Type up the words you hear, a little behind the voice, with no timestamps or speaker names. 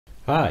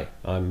Hi,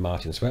 I'm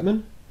Martin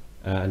Sweatman,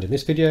 and in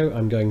this video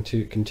I'm going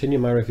to continue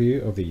my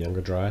review of the Younger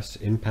Dryas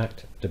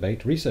impact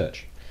debate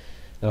research.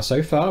 Now,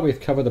 so far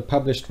we've covered the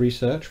published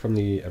research from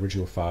the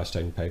original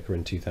Firestone paper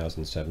in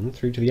 2007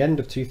 through to the end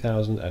of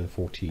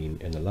 2014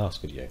 in the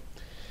last video.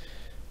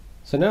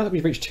 So now that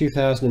we've reached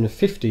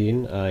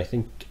 2015, I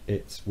think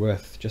it's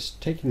worth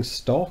just taking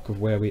stock of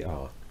where we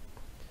are.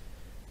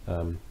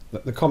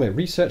 The Comet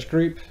Research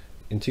Group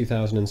in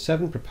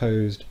 2007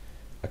 proposed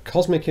a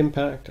cosmic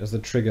impact as the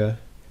trigger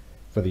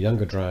for the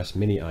Younger Dryas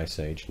mini ice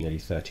age nearly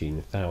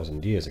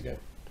 13,000 years ago,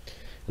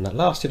 and that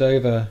lasted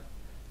over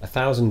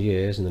 1,000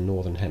 years in the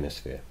northern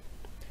hemisphere.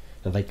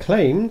 And they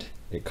claimed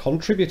it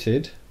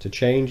contributed to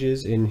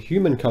changes in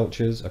human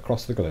cultures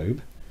across the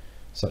globe,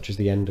 such as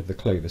the end of the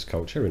Clovis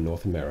culture in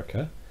North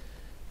America,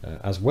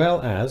 as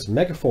well as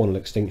megafaunal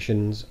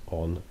extinctions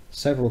on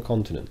several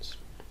continents.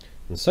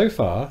 And so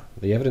far,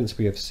 the evidence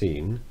we have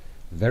seen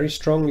very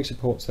strongly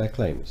supports their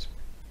claims.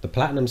 The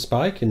platinum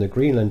spike in the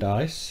Greenland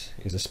ice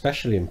is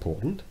especially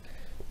important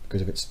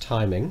because of its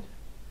timing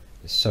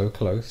is so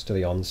close to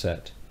the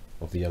onset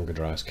of the Younger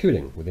Dryas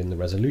cooling within the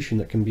resolution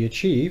that can be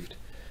achieved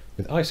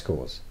with ice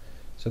cores.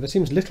 So there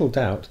seems little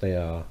doubt they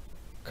are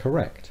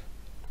correct.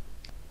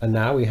 And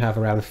now we have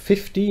around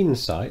 15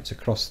 sites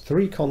across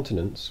 3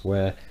 continents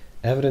where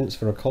evidence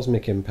for a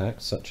cosmic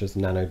impact, such as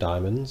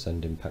nanodiamonds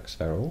and impact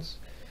spherules,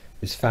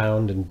 is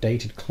found and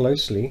dated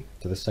closely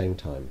to the same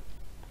time.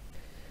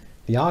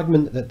 The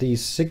argument that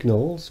these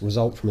signals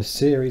result from a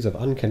series of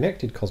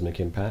unconnected cosmic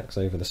impacts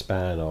over the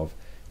span of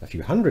a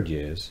few hundred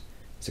years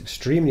is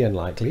extremely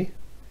unlikely,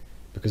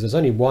 because there's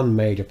only one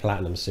major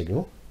platinum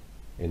signal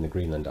in the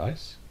Greenland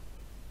ice.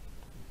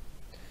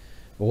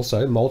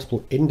 Also,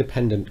 multiple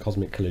independent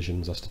cosmic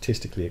collisions are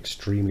statistically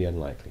extremely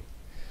unlikely,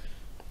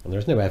 and there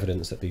is no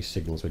evidence that these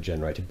signals were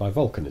generated by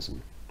volcanism.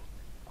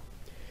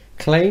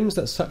 Claims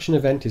that such an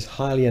event is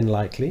highly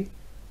unlikely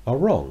are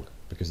wrong,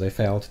 because they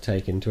fail to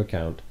take into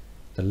account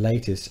the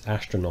latest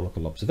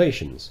astronomical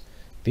observations.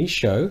 These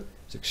show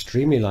it's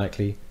extremely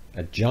likely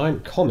a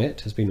giant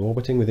comet has been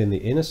orbiting within the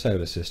inner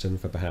solar system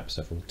for perhaps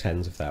several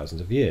tens of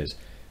thousands of years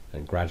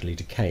and gradually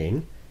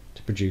decaying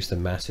to produce the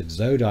massive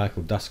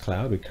zodiacal dust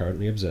cloud we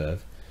currently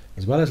observe,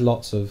 as well as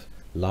lots of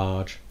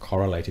large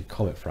correlated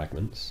comet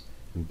fragments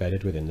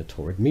embedded within the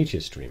Taurid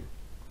meteor stream.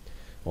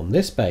 On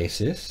this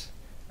basis,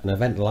 an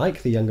event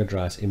like the Younger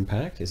Dryas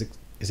impact is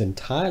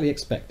entirely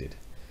expected.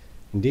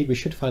 Indeed, we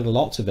should find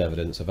lots of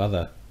evidence of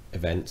other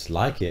events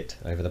like it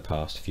over the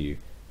past few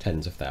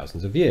tens of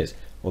thousands of years,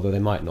 although they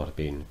might not have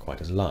been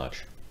quite as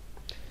large.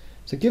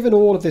 So given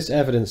all of this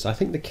evidence, I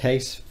think the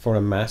case for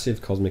a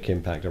massive cosmic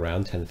impact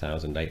around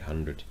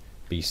 10,800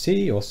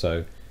 BC or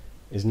so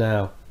is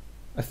now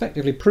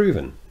effectively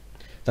proven.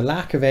 The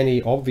lack of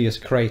any obvious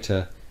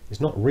crater is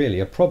not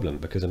really a problem,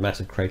 because a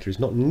massive crater is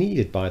not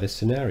needed by this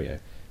scenario.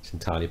 It's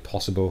entirely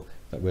possible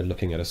that we're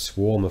looking at a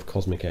swarm of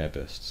cosmic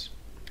airbursts.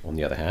 On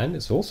the other hand,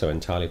 it's also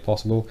entirely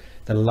possible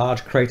that a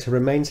large crater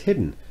remains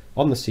hidden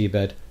on the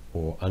seabed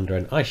or under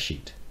an ice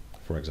sheet,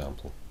 for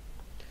example.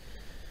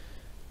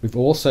 We've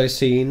also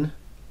seen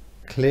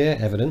clear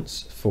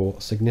evidence for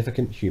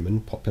significant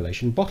human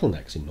population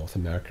bottlenecks in North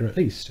America, at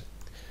least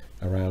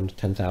around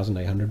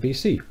 10,800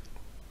 BC.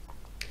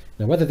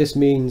 Now, whether this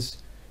means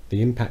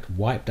the impact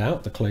wiped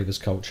out the Clovis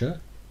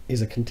culture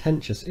is a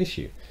contentious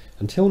issue.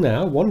 Until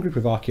now, one group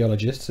of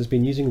archaeologists has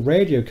been using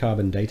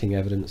radiocarbon dating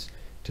evidence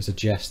to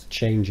suggest the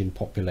change in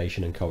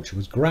population and culture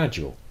was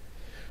gradual.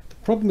 The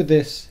problem with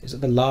this is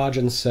that the large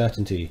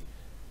uncertainty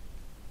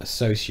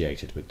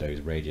associated with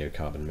those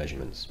radiocarbon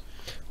measurements.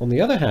 On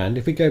the other hand,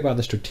 if we go by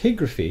the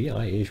stratigraphy,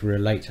 i.e. if we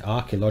relate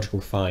archaeological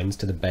finds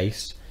to the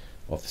base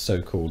of the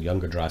so-called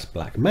Younger Dryas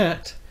black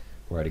mat,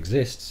 where it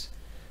exists,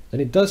 then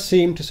it does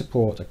seem to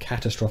support a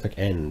catastrophic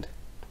end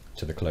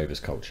to the Clovis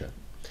culture.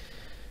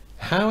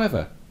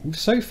 However, we've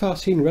so far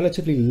seen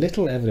relatively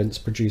little evidence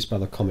produced by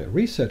the Comet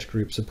Research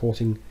Group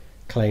supporting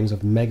claims of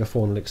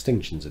megafaunal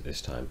extinctions at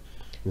this time.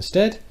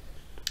 Instead,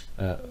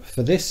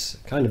 for this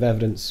kind of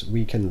evidence,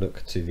 we can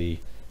look to the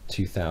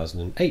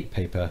 2008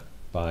 paper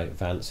by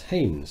Vance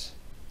Haines,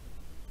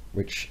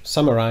 which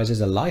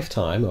summarizes a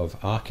lifetime of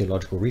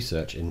archaeological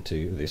research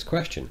into this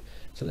question.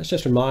 So let's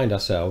just remind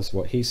ourselves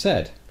what he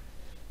said.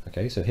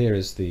 Okay, so here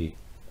is the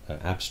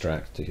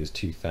abstract to his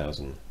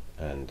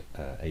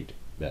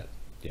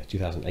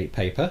 2008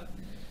 paper.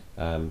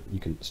 You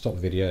can stop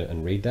the video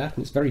and read that,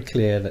 and it's very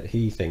clear that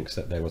he thinks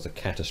that there was a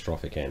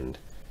catastrophic end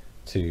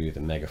to the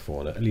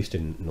megafauna, at least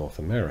in North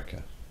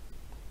America.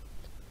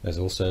 There's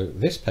also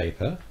this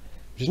paper,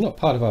 which is not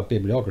part of our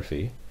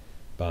bibliography,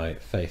 by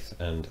Faith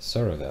and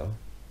Surovell,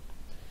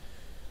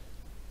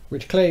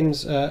 which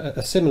claims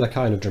a similar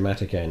kind of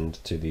dramatic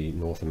end to the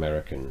North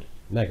American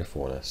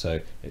megafauna. So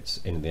it's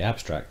in the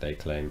abstract they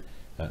claim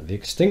the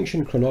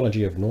extinction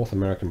chronology of North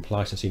American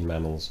Pleistocene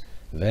mammals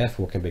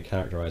therefore can be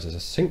characterized as a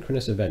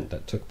synchronous event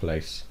that took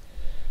place,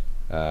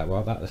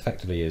 well, that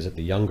effectively is at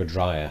the Younger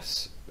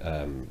Dryas,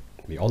 at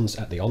the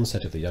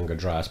onset of the Younger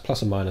Dryas,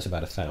 plus or minus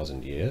about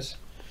 1,000 years.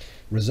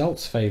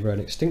 results favour an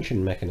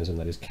extinction mechanism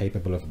that is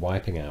capable of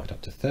wiping out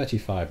up to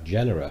 35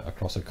 genera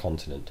across a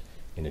continent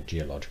in a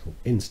geological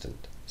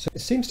instant. So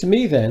it seems to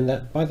me then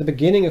that by the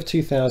beginning of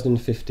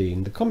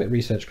 2015, the Comet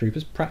Research Group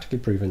has practically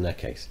proven their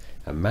case.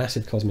 A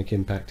massive cosmic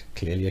impact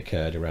clearly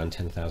occurred around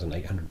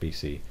 10,800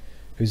 BC,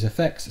 whose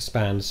effects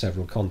spanned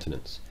several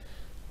continents.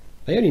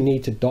 They only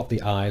need to dot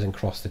the I's and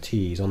cross the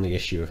T's on the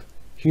issue of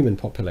human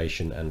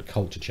population and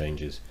culture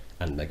changes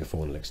and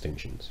megafaunal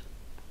extinctions.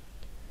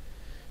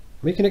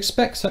 We can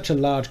expect such a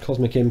large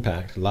cosmic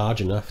impact, large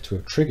enough to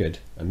have triggered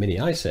a mini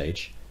ice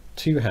age,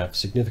 to have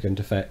significant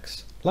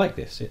effects like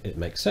this. It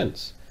makes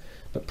sense.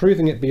 But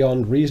proving it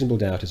beyond reasonable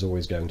doubt is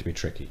always going to be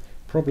tricky.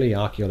 Probably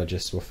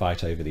archaeologists will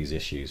fight over these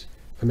issues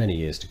for many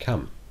years to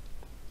come.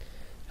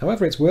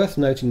 However, it's worth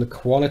noting the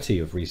quality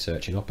of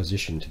research in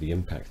opposition to the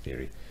impact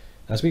theory.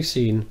 As we've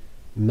seen,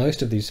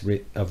 most of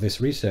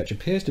this research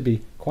appears to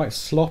be quite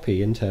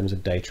sloppy in terms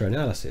of data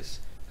analysis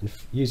and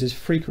uses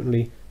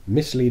frequently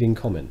misleading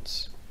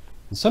comments.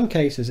 In some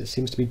cases, it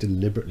seems to be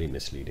deliberately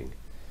misleading.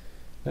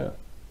 Now,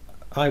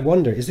 I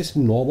wonder, is this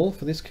normal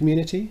for this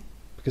community?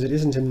 Because it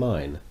isn't in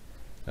mine,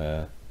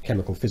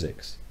 chemical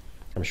physics.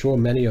 I'm sure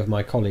many of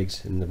my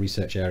colleagues in the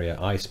research area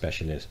I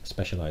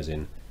specialise in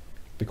will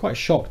be quite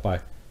shocked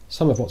by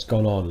some of what's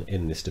gone on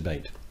in this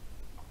debate.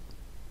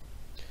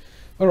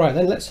 Alright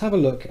then, let's have a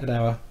look at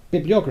our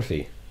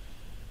bibliography.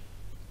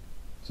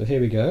 So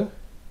here we go.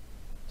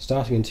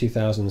 Starting in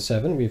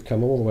 2007, we've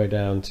come all the way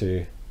down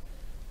to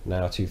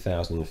now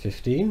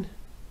 2015,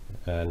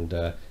 and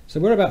so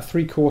we're about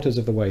 3/4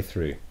 of the way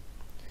through.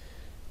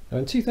 Now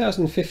in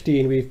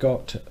 2015 we've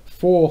got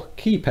 4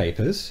 key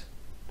papers.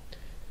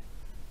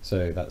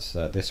 So that's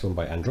this one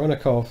by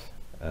Andronikov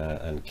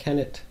and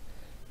Kennett,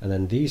 and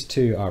then these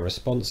 2 are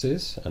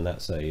responses, and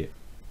that's a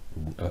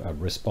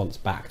response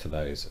back to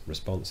those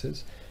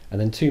responses,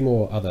 and then 2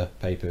 more other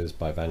papers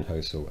by Van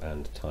Hoesel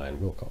and Tyan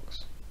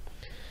Wilcox.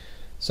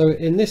 So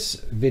in this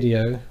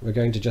video we're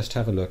going to just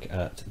have a look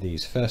at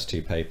these first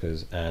 2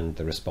 papers and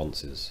the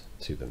responses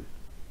to them.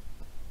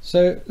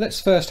 So let's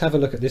first have a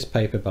look at this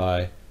paper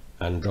by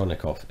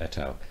Andronikov et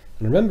al.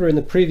 And remember, in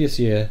the previous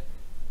year,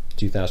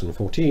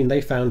 2014,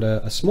 they found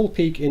a small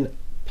peak in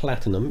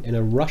platinum in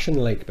a Russian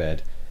lake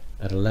bed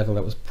at a level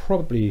that was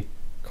probably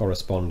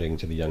corresponding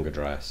to the Younger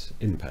Dryas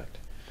impact.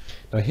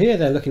 Now here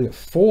they're looking at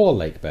 4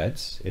 lake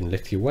beds in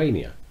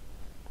Lithuania,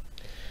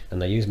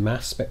 and they use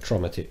mass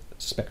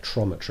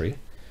spectrometry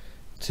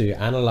to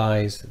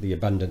analyse the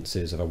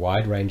abundances of a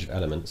wide range of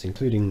elements,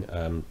 including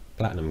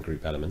platinum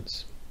group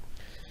elements.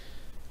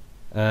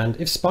 And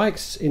if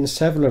spikes in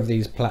several of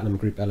these platinum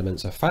group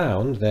elements are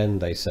found, then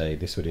they say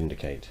this would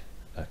indicate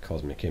a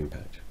cosmic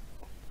impact.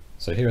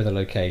 So here are the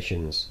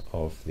locations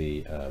of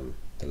the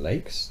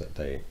lakes that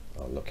they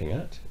are looking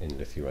at in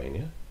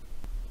Lithuania.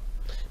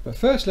 But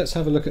first let's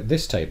have a look at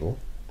this table,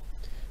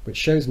 which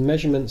shows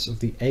measurements of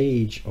the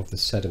age of the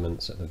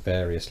sediments at the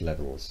various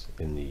levels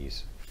in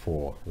these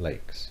 4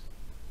 lakes.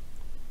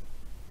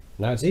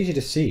 Now it's easy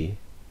to see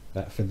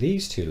that for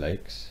these 2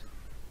 lakes,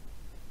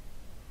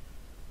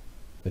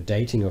 the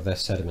dating of their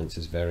sediments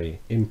is very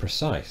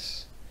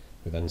imprecise,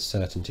 with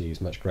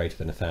uncertainties much greater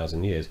than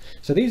 1,000 years.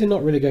 So these are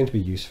not really going to be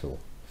useful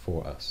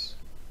for us.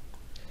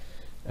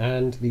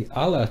 And the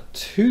other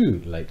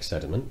 2 lake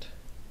sediment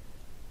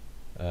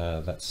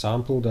that's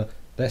sampled,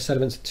 their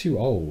sediments are too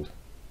old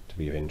to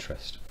be of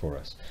interest for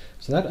us.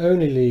 So that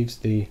only leaves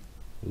the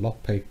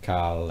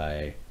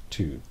Lopekale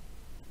 2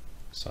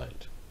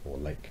 site, or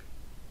lake.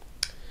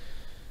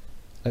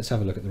 Let's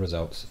have a look at the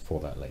results for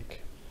that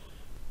lake.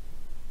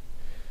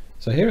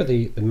 So here are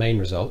the main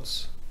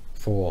results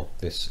for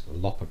this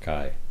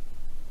Lopekale, I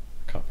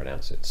can't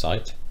pronounce it,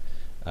 site.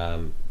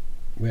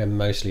 We're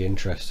mostly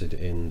interested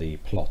in the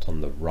plot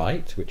on the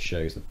right, which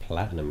shows the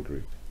platinum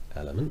group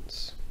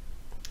elements,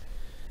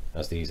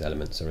 as these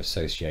elements are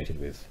associated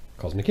with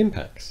cosmic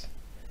impacts.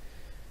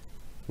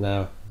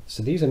 Now,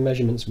 so these are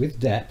measurements with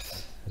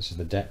depth. This is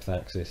the depth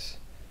axis,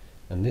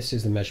 and this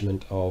is the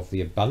measurement of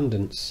the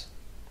abundance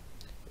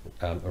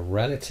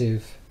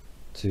relative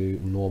to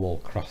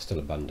normal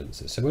crustal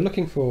abundances. So we're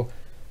looking for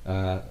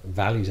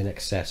values in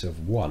excess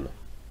of 1,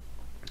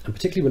 and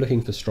particularly we're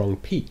looking for strong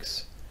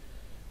peaks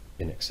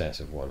in excess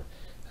of 1.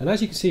 And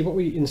as you can see, what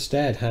we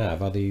instead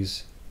have are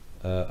these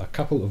a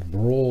couple of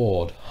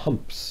broad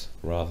humps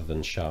rather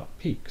than sharp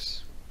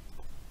peaks,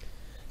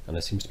 and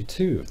there seems to be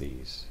 2 of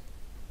these,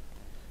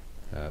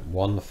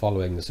 one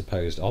following the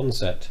supposed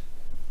onset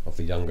of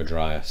the Younger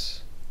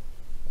Dryas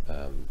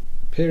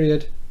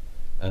period,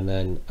 and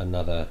then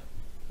another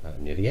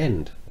near the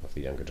end of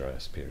the Younger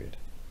Dryas period.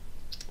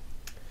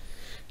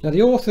 Now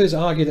the authors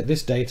argue that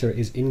this data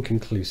is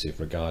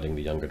inconclusive regarding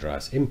the Younger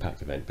Dryas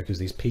impact event because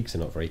these peaks are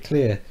not very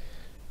clear,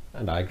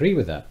 and I agree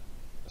with that.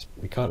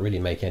 We can't really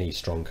make any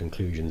strong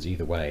conclusions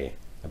either way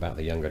about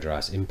the Younger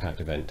Dryas impact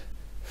event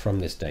from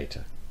this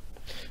data.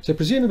 So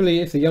presumably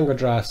if the Younger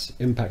Dryas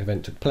impact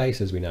event took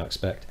place, as we now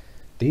expect,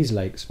 these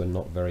lakes were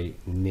not very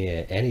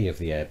near any of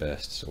the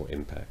airbursts or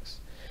impacts.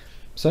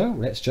 So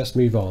let's just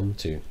move on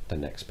to the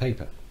next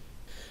paper.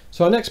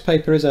 So our next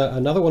paper is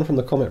another one from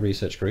the Comet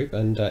Research Group,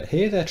 and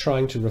here they're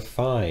trying to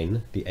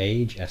refine the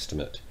age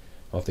estimate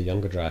of the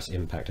Younger Dryas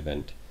impact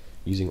event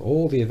using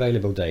all the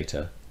available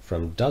data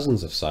from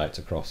dozens of sites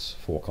across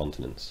 4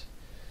 continents.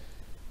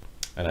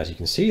 And as you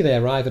can see, they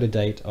arrive at a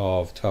date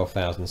of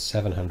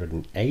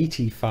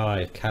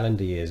 12,785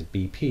 calendar years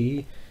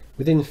BP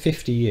within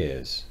 50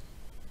 years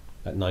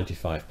at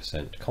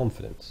 95%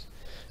 confidence.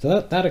 So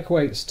that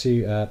equates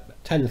to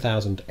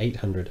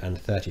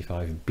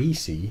 10,835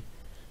 BC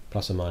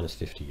plus or minus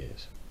 50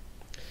 years.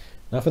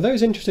 Now for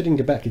those interested in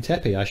Göbekli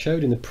Tepe, I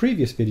showed in the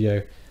previous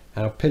video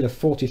how Pillar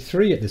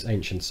 43 at this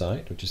ancient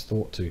site, which is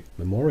thought to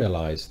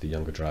memorialise the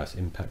Younger Dryas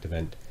impact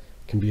event,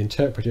 can be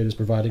interpreted as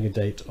providing a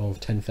date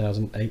of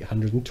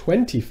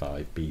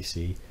 10,825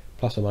 BC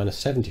plus or minus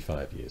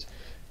 75 years.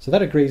 So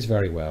that agrees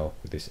very well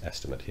with this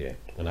estimate here,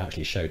 and I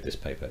actually showed this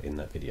paper in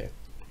that video.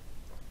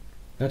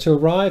 Now to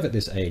arrive at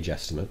this age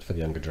estimate for the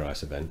Younger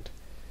Dryas event,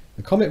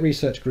 the Comet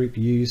Research Group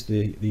used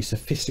the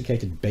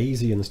sophisticated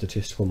Bayesian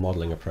statistical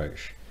modelling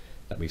approach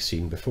that we've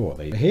seen before.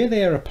 Here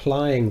they are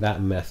applying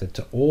that method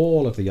to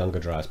all of the Younger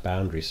Dryas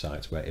boundary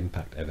sites where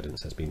impact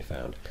evidence has been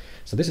found.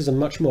 So this is a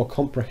much more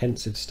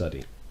comprehensive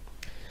study.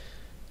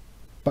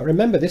 But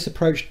remember, this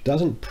approach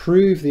doesn't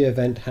prove the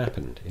event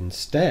happened.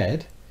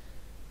 Instead,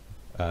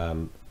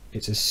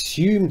 it's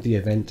assumed the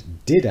event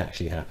did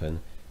actually happen,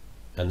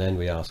 and then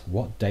we ask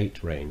what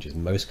date range is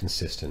most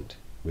consistent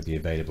with the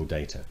available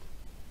data.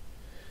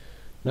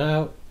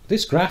 Now,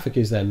 this graphic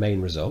is their main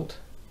result,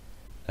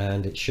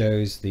 and it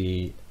shows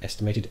the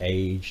estimated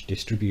age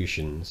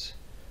distributions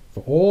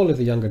for all of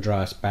the Younger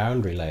Dryas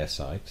boundary layer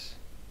sites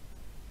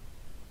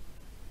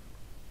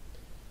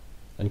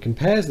and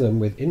compares them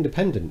with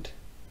independent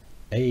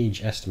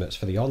age estimates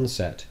for the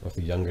onset of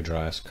the Younger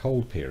Dryas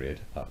cold period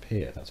up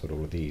here. That's what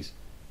all of these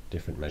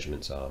different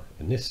measurements are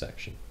in this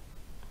section.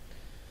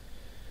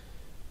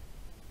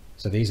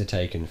 So these are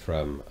taken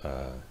from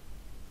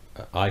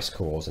ice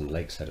cores and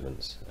lake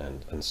sediments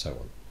and so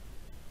on.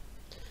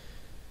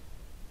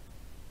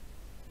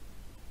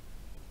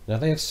 Now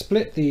they have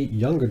split the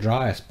Younger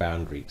Dryas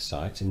boundary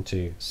sites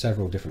into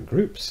several different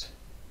groups,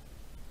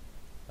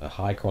 a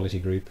high quality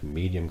group,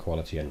 medium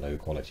quality and low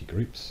quality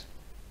groups.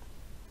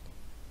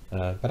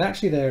 But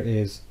actually there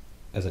is,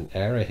 as an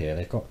error here,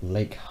 they've got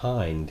Lake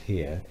Hind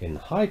here in the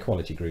high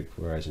quality group,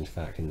 whereas in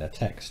fact in their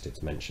text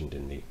it's mentioned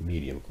in the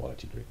medium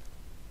quality group.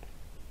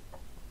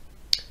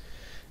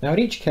 Now in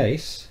each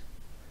case,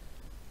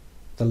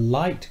 the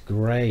light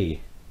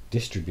grey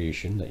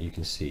distribution that you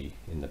can see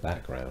in the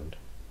background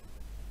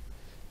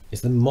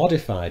is the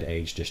modified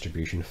age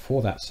distribution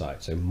for that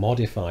site, so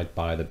modified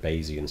by the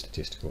Bayesian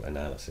statistical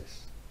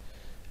analysis.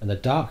 And the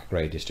dark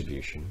grey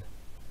distribution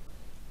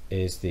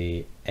is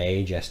the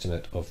age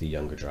estimate of the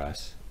Younger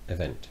Dryas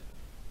event.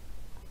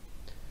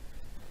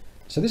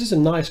 So this is a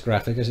nice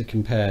graphic as it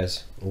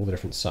compares all the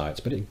different sites,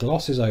 but it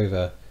glosses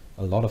over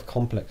a lot of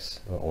complex,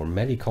 or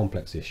many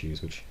complex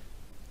issues which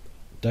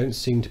don't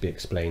seem to be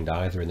explained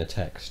either in the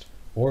text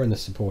or in the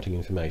supporting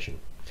information.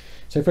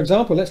 So for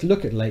example, let's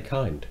look at Lake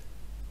Hind,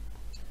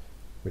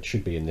 which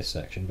should be in this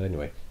section, but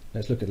anyway,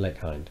 let's look at Lake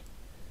Hind.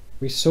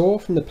 We saw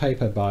from the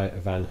paper by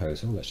Van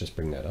Hoesel, let's just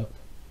bring that up.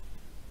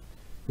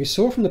 We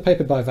saw from the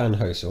paper by Van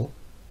Hoesel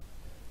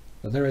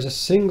that there is a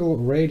single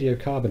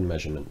radiocarbon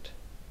measurement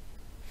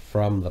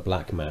from the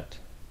black mat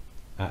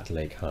at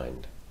Lake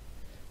Hind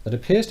that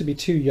appears to be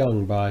too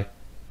young by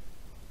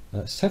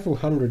several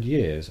hundred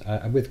years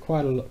with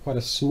quite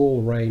a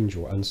small range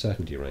or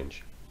uncertainty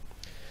range.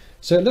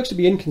 So it looks to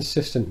be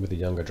inconsistent with the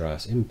Younger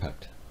Dryas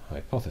impact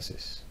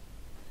hypothesis.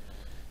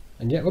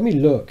 And yet when we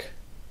look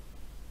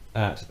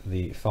at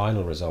the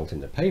final result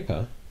in the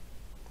paper,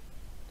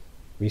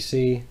 we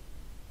see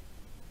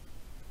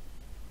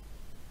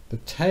the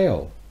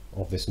tail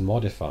of this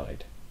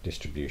modified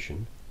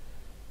distribution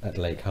at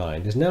Lake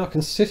Hind is now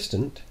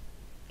consistent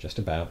just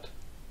about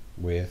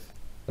with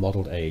the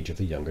modelled age of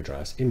the Younger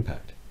Dryas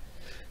impact.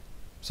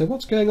 So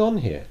what's going on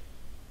here?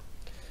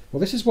 Well,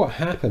 this is what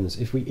happens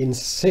if we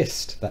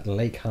insist that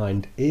Lake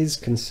Hind is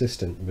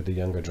consistent with the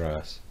Younger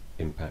Dryas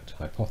impact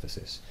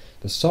hypothesis.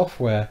 The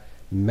software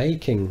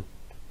making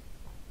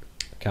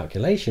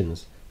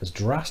calculations has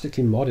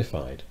drastically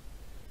modified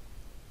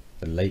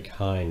the Lake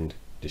Hind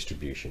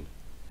distribution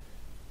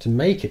to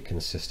make it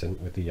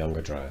consistent with the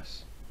Younger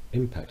Dryas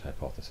impact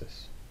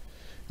hypothesis.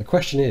 The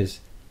question is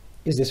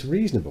this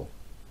reasonable?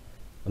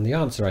 And the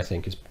answer, I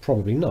think, is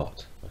probably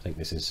not. I think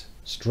this is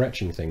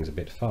stretching things a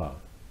bit far.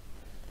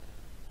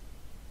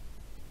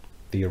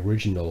 The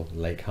original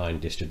Lake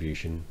Hind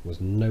distribution was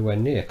nowhere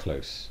near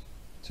close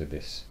to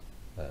this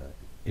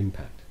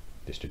impact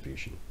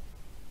distribution.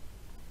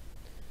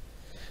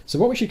 So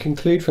what we should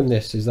conclude from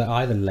this is that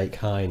either Lake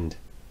Hind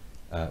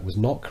was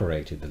not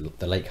created,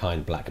 the Lake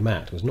Hind black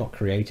mat was not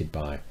created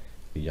by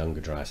the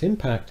Younger Dryas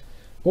impact,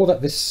 or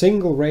that this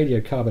single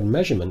radiocarbon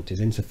measurement is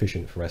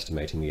insufficient for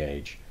estimating the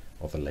age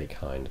of the Lake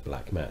Hind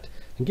black mat.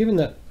 And given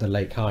that the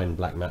Lake Hind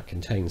black mat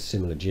contains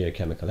similar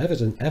geochemical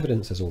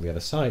evidence as all the other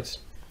sites,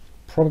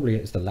 probably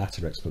it's the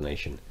latter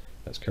explanation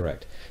That's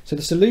correct. So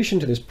the solution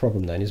to this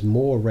problem then is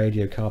more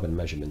radiocarbon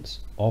measurements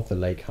of the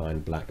Lake Hein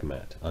black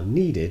mat are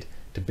needed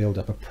to build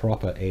up a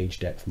proper age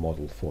depth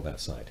model for that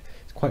site.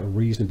 It's quite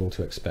reasonable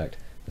to expect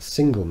a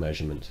single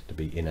measurement to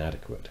be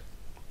inadequate.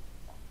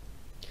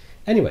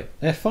 Anyway,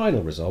 their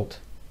final result,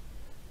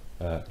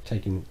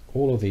 taking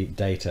all of the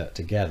data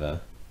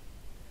together,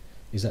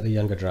 is that the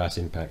Younger Dryas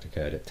impact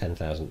occurred at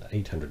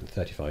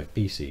 10,835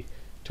 BC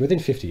to within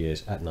 50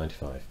 years at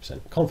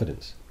 95%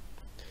 confidence.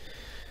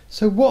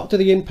 So what do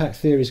the impact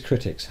theory's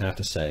critics have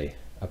to say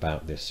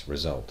about this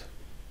result?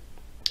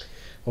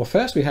 Well,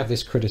 first we have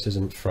this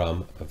criticism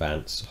from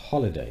Vance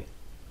Haines.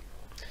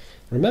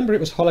 Remember, it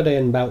was Haines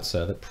and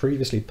Meltzer that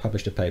previously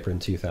published a paper in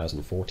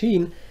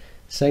 2014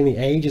 saying the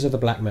ages of the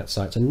black mat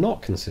sites are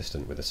not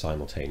consistent with a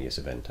simultaneous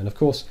event. And of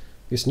course,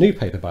 this new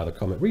paper by the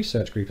Comet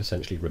Research Group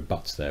essentially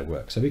rebuts their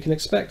work. So we can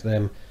expect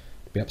them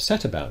to be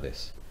upset about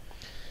this.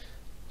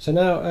 So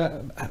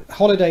now,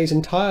 Holiday's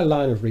entire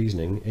line of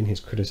reasoning in his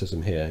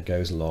criticism here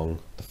goes along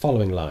the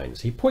following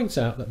lines. He points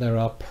out that there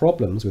are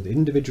problems with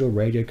individual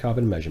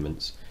radiocarbon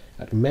measurements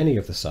at many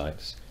of the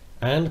sites,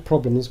 and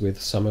problems with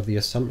some of the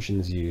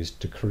assumptions used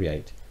to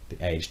create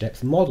the age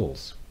depth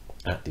models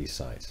at these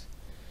sites.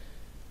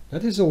 Now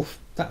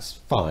that's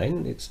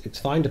fine. It's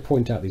fine to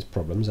point out these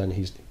problems, and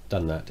he's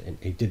done that.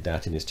 He did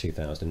that in his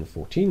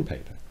 2014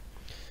 paper.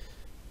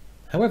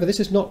 However,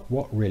 this is not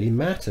what really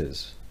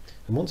matters.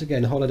 And once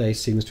again, Haines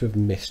seems to have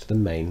missed the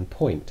main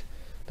point.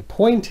 The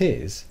point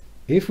is,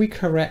 if we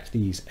correct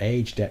these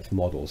age depth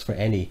models for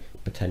any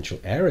potential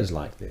errors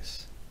like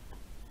this,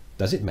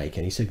 does it make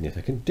any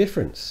significant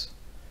difference?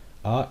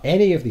 Are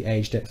any of the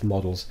age depth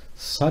models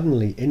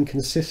suddenly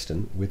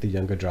inconsistent with the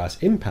Younger Dryas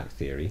impact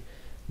theory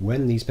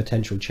when these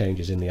potential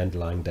changes in the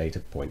underlying data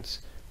points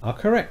are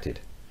corrected?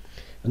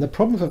 And the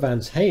problem for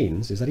Vance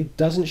Haines is that he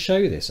doesn't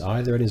show this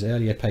either in his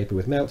earlier paper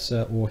with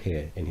Meltzer or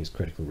here in his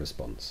critical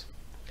response.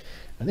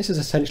 And this is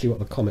essentially what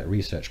the Comet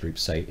Research Group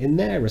say in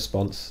their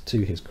response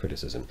to his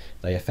criticism.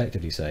 They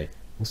effectively say,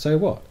 well, so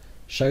what?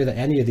 Show that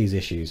any of these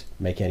issues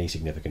make any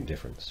significant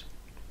difference.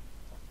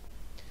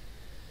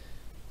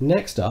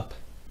 Next up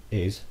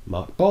is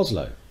Mark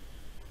Boslow,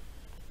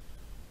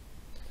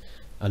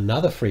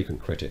 another frequent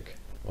critic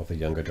of the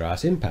Younger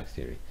Dryas impact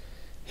theory.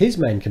 His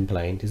main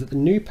complaint is that the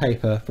new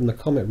paper from the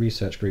Comet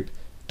Research Group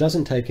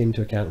doesn't take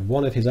into account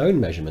one of his own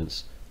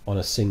measurements on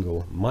a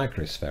single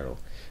microspheral.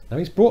 Now,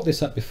 he's brought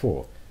this up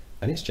before,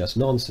 and it's just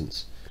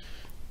nonsense.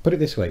 Put it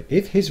this way,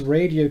 if his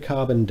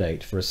radiocarbon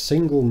date for a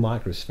single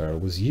microspheral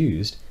was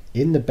used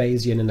in the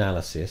Bayesian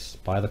analysis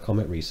by the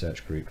Comet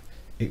Research Group,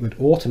 it would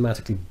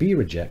automatically be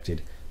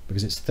rejected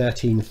because it's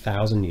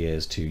 13,000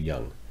 years too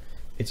young.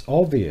 It's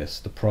obvious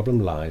the problem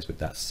lies with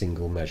that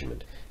single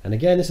measurement. And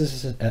again, this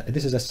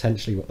is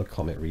essentially what the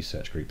Comet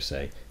Research Group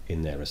say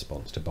in their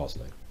response to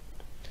Boslow.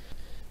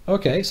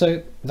 Okay,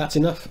 so that's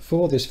enough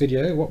for this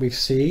video. What we've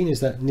seen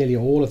is that nearly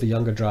all of the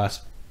Younger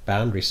Dryas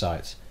boundary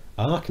sites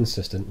are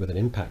consistent with an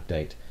impact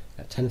date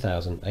at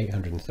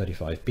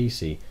 10,835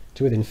 BC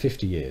to within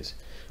 50 years,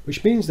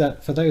 which means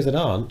that for those that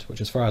aren't,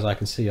 which as far as I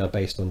can see are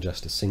based on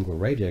just a single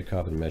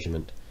radiocarbon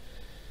measurement,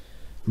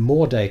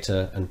 more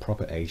data and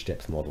proper age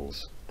depth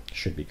models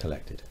should be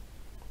collected.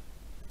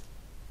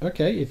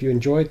 Okay, if you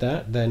enjoyed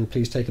that, then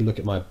please take a look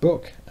at my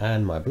book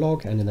and my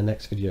blog, and in the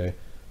next video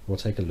we'll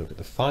take a look at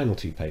the final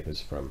two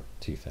papers from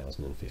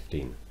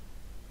 2015.